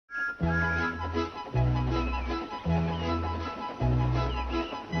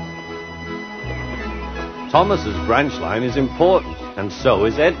Thomas's branch line is important, and so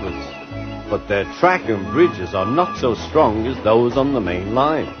is Edward's. But their track and bridges are not so strong as those on the main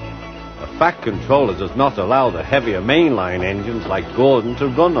line. The Fat Controller does not allow the heavier mainline engines like Gordon to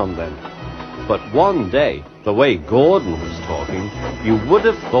run on them. But one day, the way Gordon was talking, you would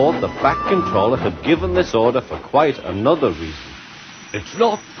have thought the Fat Controller had given this order for quite another reason. "It's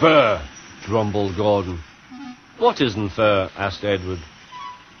not fair," grumbled Gordon. "What isn't fair?" asked Edward.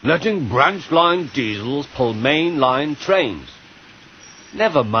 "Letting branch line diesels pull main line trains."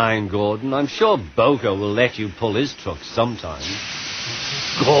 "Never mind, Gordon. I'm sure BoCo will let you pull his truck sometime."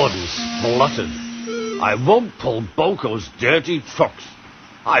 Gordon spluttered. "I won't pull BoCo's dirty trucks.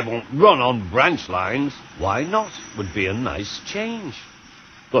 I won't run on branch lines." "Why not? Would be a nice change."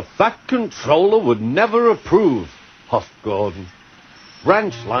 "The Fat Controller would never approve," huffed Gordon.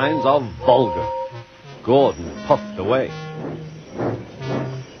 "Branch lines are vulgar." Gordon puffed away.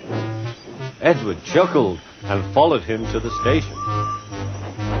 Edward chuckled and followed him to the station.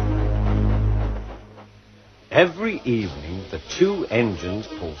 Every evening, the two engines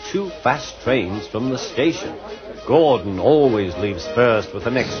pull two fast trains from the station. Gordon always leaves first with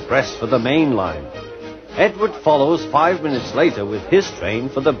an express for the main line. Edward follows 5 minutes later with his train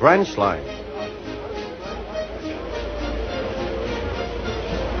for the branch line.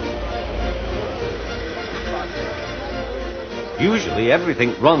 Usually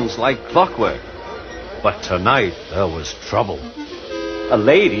everything runs like clockwork. But tonight there was trouble. A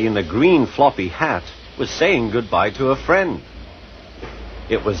lady in a green floppy hat was saying goodbye to a friend.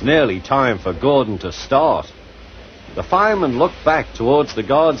 It was nearly time for Gordon to start. The fireman looked back towards the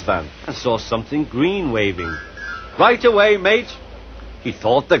guard's van and saw something green waving. "Right away, mate!" He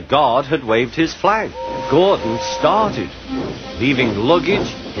thought the guard had waved his flag. Gordon started, leaving luggage,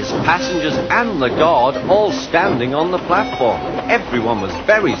 his passengers and the guard all standing on the platform. Everyone was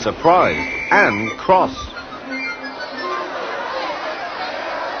very surprised and cross.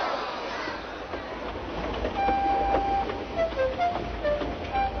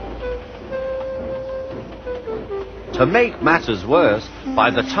 To make matters worse, by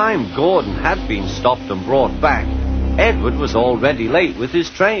the time Gordon had been stopped and brought back, Edward was already late with his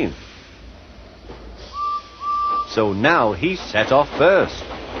train. So now he set off first.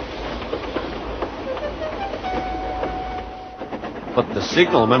 But the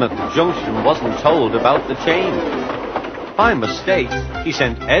signalman at the junction wasn't told about the change. By mistake, he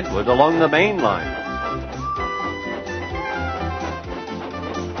sent Edward along the main line.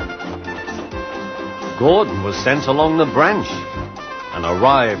 Gordon was sent along the branch and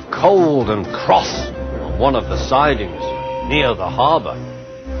arrived cold and cross on one of the sidings near the harbour.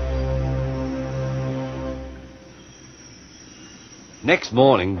 Next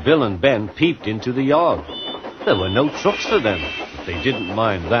morning, Bill and Ben peeped into the yard. There were no trucks for them, but they didn't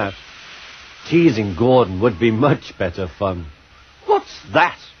mind that. Teasing Gordon would be much better fun. "What's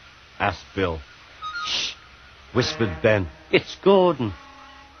that?" asked Bill. "Shh," whispered Ben. "It's Gordon."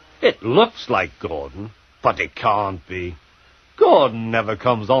 "It looks like Gordon, but it can't be. Gordon never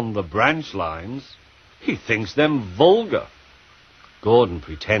comes on the branch lines. He thinks them vulgar." Gordon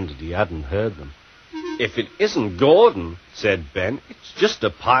pretended he hadn't heard them. "If it isn't Gordon," said Ben, "it's just a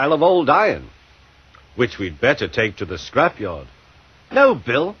pile of old iron, which we'd better take to the scrapyard." "No,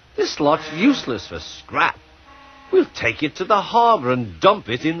 Bill, this lot's useless for scrap. We'll take it to the harbour and dump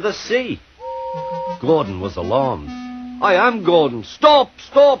it in the sea." Gordon was alarmed. "I am Gordon. Stop,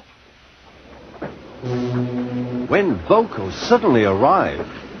 stop!" When BoCo suddenly arrived,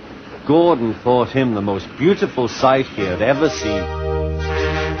 Gordon thought him the most beautiful sight he had ever seen.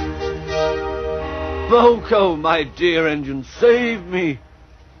 "BoCo, my dear engine, save me!"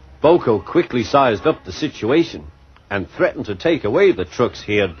 BoCo quickly sized up the situation and threatened to take away the trucks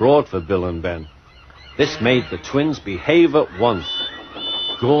he had brought for Bill and Ben. This made the twins behave at once.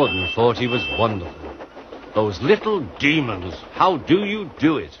 Gordon thought he was wonderful. "Those little demons, how do you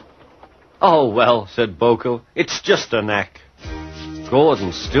do it?" "Oh, well," said BoCo, "it's just a knack."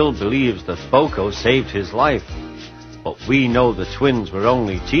 Gordon still believes that BoCo saved his life. But we know the twins were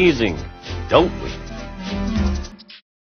only teasing, don't we?